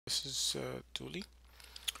This is Dooley.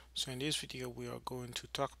 So in this video we are going to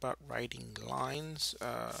talk about writing lines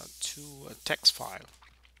to a text file,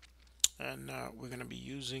 and we're going to be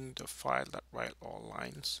using the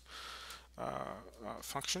File.WriteAllLines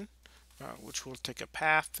function, which will take a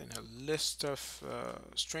path and a list of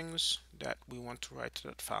strings that we want to write to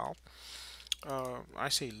that file. I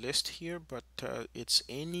say list here, but it's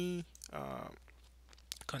any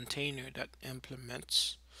container that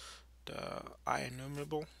implements the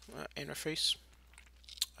IEnumerable interface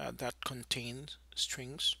that contains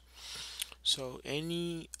strings. So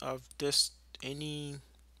any of the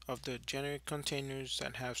generic containers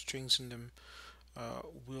that have strings in them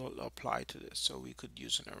will apply to this. So we could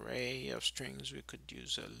use an array of strings, we could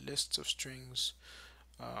use a list of strings,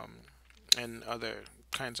 um, and other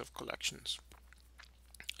kinds of collections.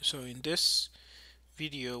 So in this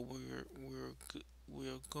video, we're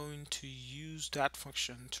going to use that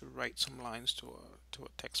function to write some lines to a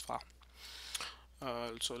text file.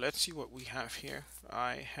 So let's see what we have here.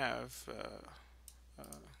 I have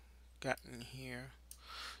gotten here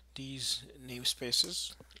these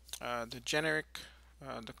namespaces. The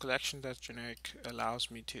collection that's generic allows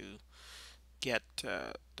me to get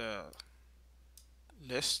the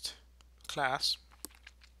list class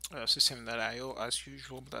system.io as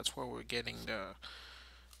usual. That's where we're getting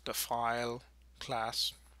the file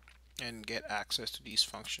class and get access to these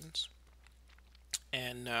functions.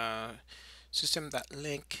 And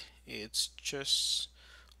system.link, it's just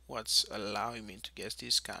what's allowing me to get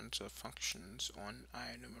these kinds of functions on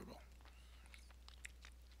IEnumerable.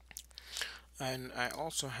 And I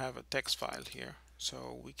also have a text file here,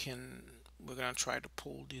 so we're gonna try to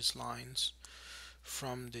pull these lines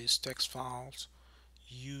from these text files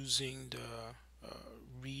using the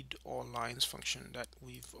read all lines function that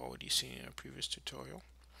we've already seen in a previous tutorial.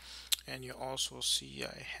 And you also see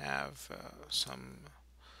I have some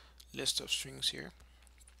list of strings here.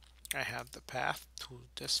 I have the path to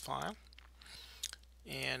this file,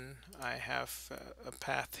 and I have a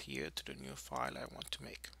path here to the new file I want to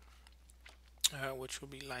make, which will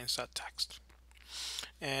be lines.txt.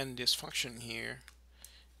 And this function here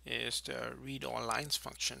is the read all lines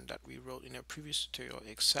function that we wrote in a previous tutorial,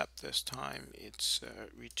 except this time it's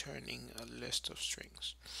returning a list of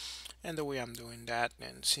strings. And the way I'm doing that,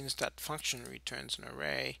 and since that function returns an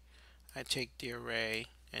array, I take the array,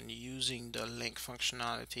 and using the link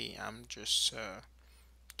functionality, I'm just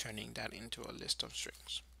turning that into a list of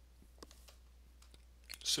strings.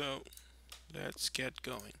 So let's get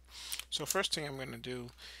going. So first thing I'm going to do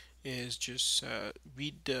is just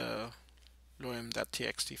read the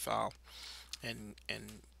lorem.txt file and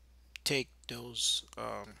take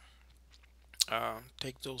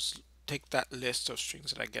that list of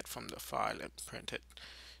strings that I get from the file and print it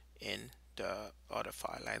in the other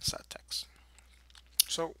file lines.txt.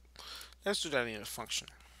 So let's do that in a function.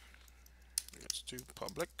 Let's do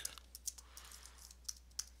public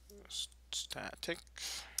static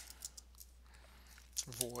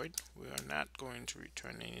void. We are not going to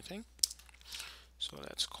return anything, so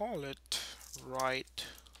let's call it write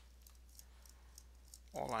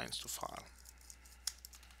all lines to file.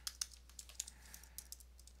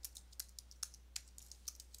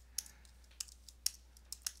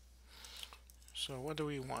 So what do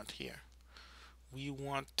we want here? We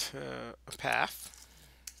want a path.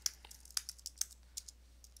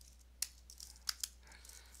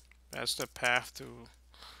 That's the path to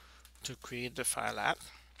create the file at,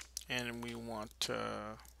 and we want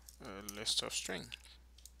a list of string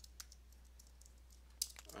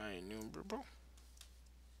IEnumerable.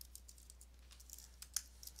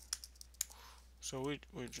 So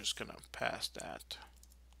we're just gonna pass that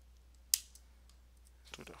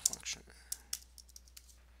to the function.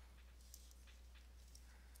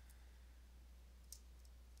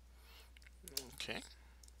 Okay.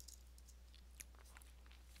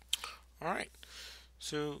 All right.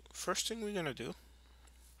 So first thing we're gonna do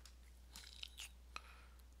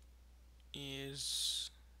is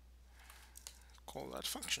call that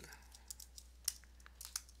function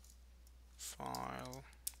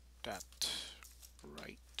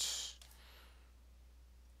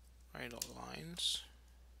write all lines.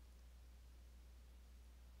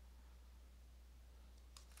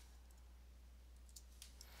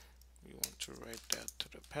 We want to write that to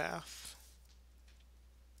the path,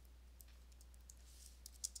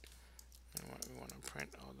 and we want to print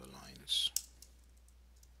all the lines.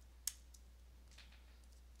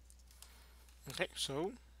 Okay,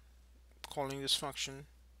 so calling this function.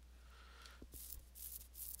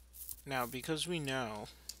 Now, because we know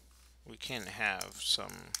we can have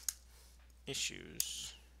some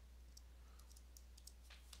issues.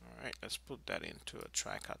 All Alright, let's put that into a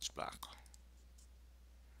try catch block.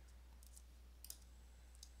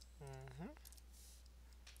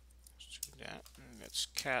 Let's do that, and let's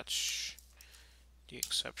catch the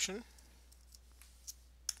exception.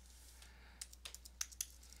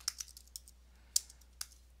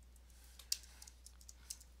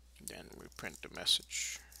 Then we print the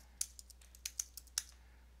message.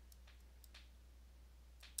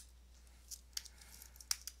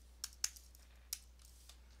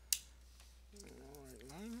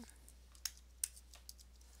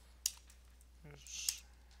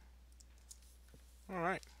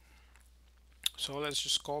 Alright, so let's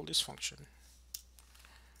just call this function.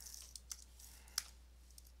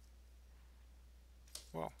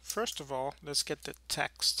 Well, first of all, let's get the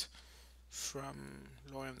text from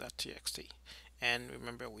lorem.txt. And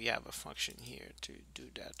remember, we have a function here to do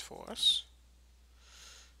that for us.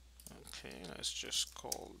 Okay, let's just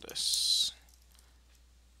call this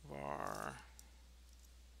var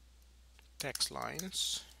text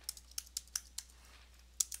lines.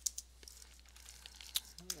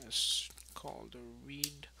 Let's call the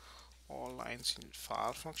read all lines in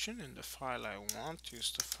file function, and the file I want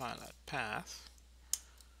is the file at path.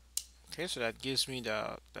 Okay, so that gives me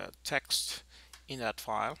the text in that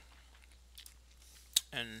file,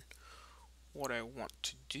 and what I want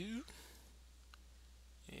to do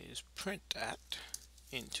is print that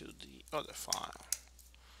into the other file.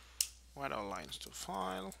 Write all lines to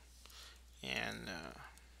file, and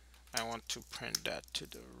I want to print that to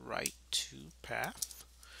the write to path,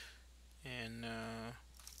 and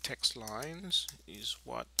text lines is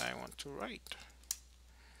what I want to write.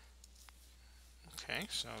 Okay,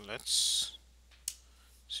 so let's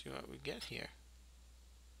see what we get here.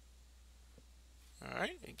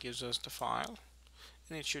 Alright, it gives us the file,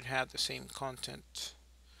 and it should have the same content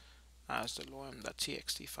as the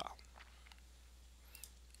lorem.txt file.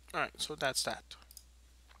 Alright, so that's that.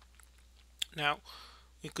 Now,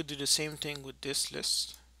 we could do the same thing with this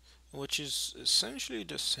list, which is essentially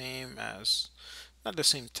the same as, not the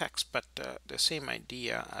same text, but the same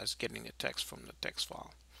idea as getting the text from the text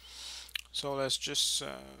file. So let's just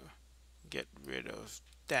get rid of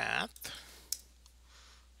that.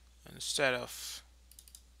 Instead of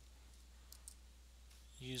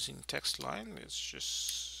using text line, let's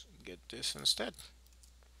just get this instead.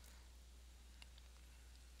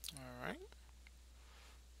 Alright,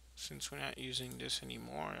 since we're not using this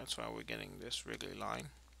anymore, that's why we're getting this wriggly line.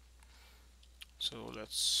 So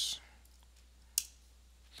let's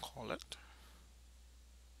call it.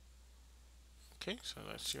 Okay, so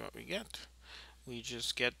let's see what we get. We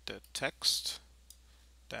just get the text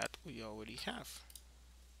that we already have,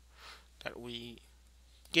 that we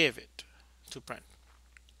gave it to print.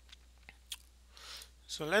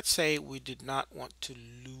 So let's say we did not want to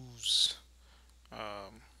lose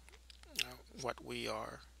what we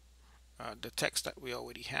are, the text that we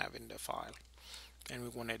already have in the file, and we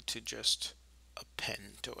wanted to just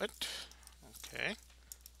append to it. Okay,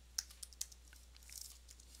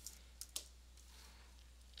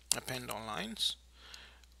 append all lines,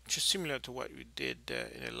 which is similar to what we did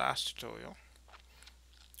in the last tutorial.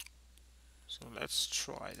 So let's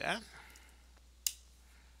try that.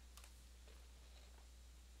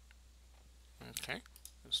 Okay,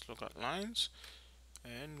 let's look at lines,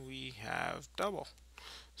 and we have double.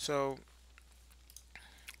 So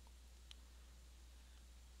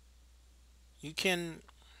you can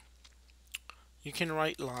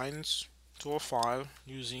write lines to a file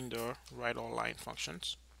using the write all line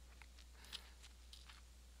functions.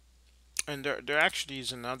 And there actually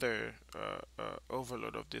is another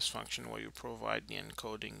overload of this function where you provide the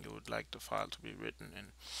encoding you would like the file to be written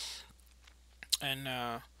in,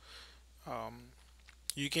 and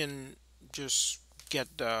you can just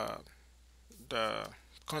get the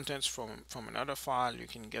contents from another file. You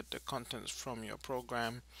can get the contents from your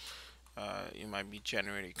program. You might be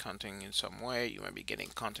generating content in some way. You might be getting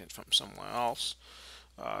content from somewhere else.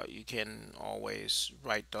 You can always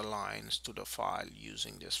write the lines to the file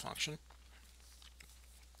using this function.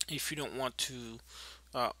 If you don't want to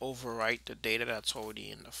overwrite the data that's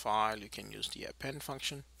already in the file, you can use the append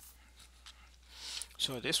function.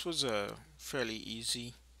 So this was a fairly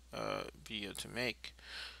easy video to make.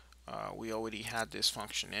 We already had this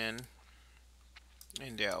function in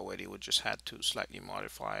there already. We just had to slightly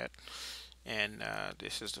modify it, and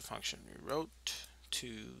this is the function we wrote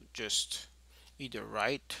to just either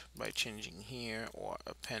write by changing here or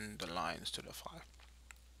append the lines to the file.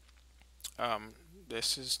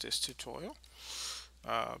 This is this tutorial.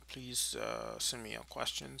 Please send me your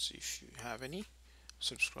questions if you have any.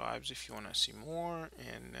 Subscribe if you want to see more,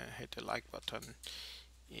 and hit the like button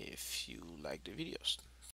if you like the videos.